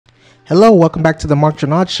Hello, welcome back to the Marc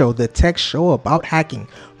Drouinaud Show, the tech show about hacking.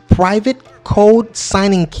 Private code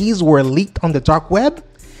signing keys were leaked on the dark web,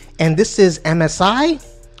 and this is MSI.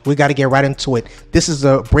 We got to get right into it. This is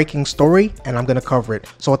a breaking story, and I'm going to cover it.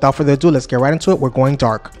 So without further ado, let's get right into it. We're going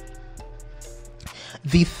dark.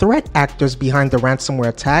 The threat actors behind the ransomware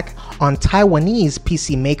attack on Taiwanese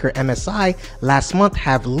PC maker MSI last month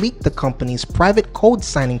have leaked the company's private code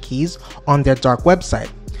signing keys on their dark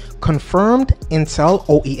website. Confirmed Intel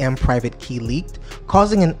OEM private key leaked,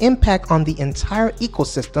 causing an impact on the entire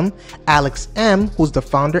ecosystem. Alex M., who's the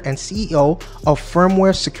founder and CEO of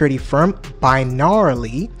firmware security firm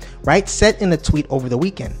Binarily, said in a tweet over the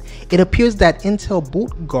weekend. It appears that Intel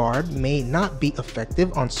Boot Guard may not be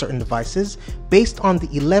effective on certain devices based on the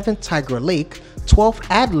 11th Tiger Lake, 12th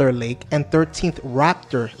Adler Lake, and 13th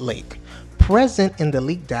Raptor Lake. Present in the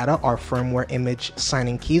leaked data are firmware image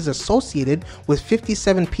signing keys associated with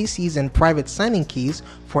 57 PCs and private signing keys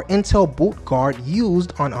for Intel Boot Guard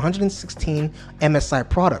used on 116 MSI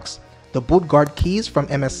products. The Boot Guard keys from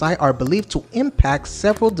MSI are believed to impact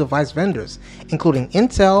several device vendors, including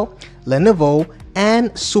Intel, Lenovo,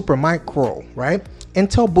 and Supermicro,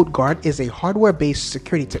 Intel Boot Guard is a hardware-based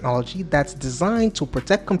security technology that's designed to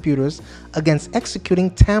protect computers against executing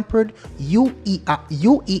tampered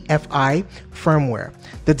UEFI firmware.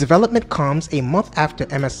 The development comes a month after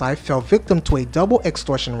MSI fell victim to a double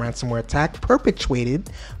extortion ransomware attack perpetrated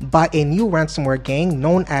by a new ransomware gang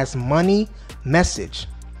known as Money Message.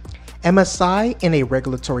 MSI, in a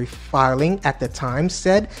regulatory filing at the time,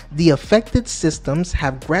 said the affected systems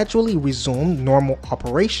have gradually resumed normal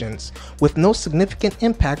operations with no significant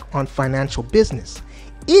impact on financial business.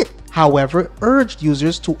 It, however, urged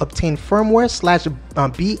users to obtain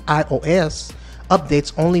firmware/BIOS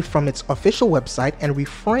updates only from its official website and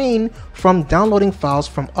refrain from downloading files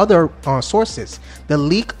from other sources. The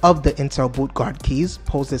leak of the Intel Boot Guard keys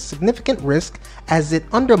poses significant risk as it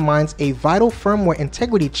undermines a vital firmware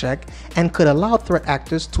integrity check and could allow threat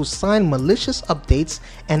actors to sign malicious updates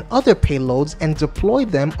and other payloads and deploy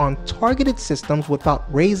them on targeted systems without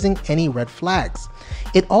raising any red flags.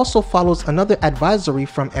 It also follows another advisory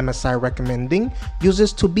from MSI recommending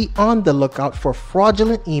users to be on the lookout for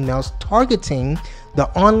fraudulent emails targeting the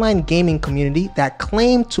online gaming community that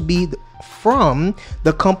claim to be from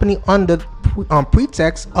the company under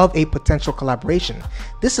pretext of a potential collaboration.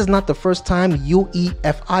 This is not the first time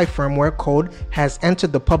UEFI firmware code has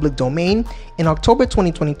entered the public domain. In October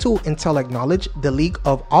 2022, Intel acknowledged the leak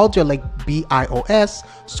of Alder Lake BIOS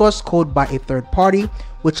source code by a third party,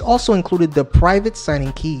 which also included the private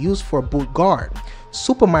signing key used for Boot Guard.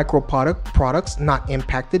 Supermicro products not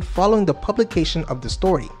impacted following the publication of the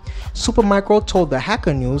story. Supermicro told the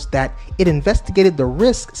Hacker News that it investigated the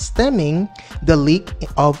risk stemming the leak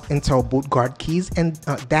of Intel Boot Guard keys and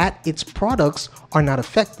that its products are not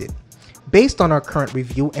affected. Based on our current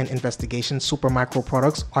review and investigation, Supermicro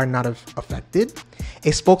products are not affected.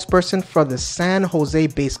 A spokesperson for the San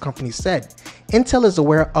Jose-based company said, Intel is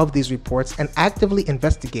aware of these reports and actively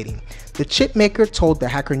investigating. The chip maker told the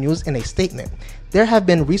Hacker News in a statement, there have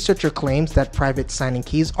been researcher claims that private signing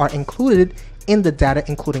keys are included in the data,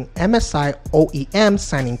 including MSI OEM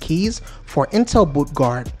signing keys for Intel Boot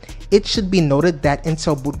Guard. It should be noted that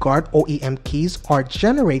Intel Boot Guard OEM keys are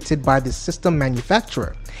generated by the system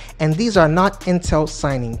manufacturer, and these are not Intel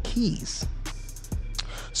signing keys.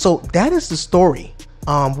 So that is the story.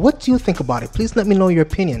 What do you think about it? Please let me know your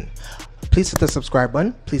opinion. Please hit the subscribe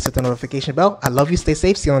button. Please hit the notification bell. I love you. Stay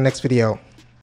safe. See you on the next video.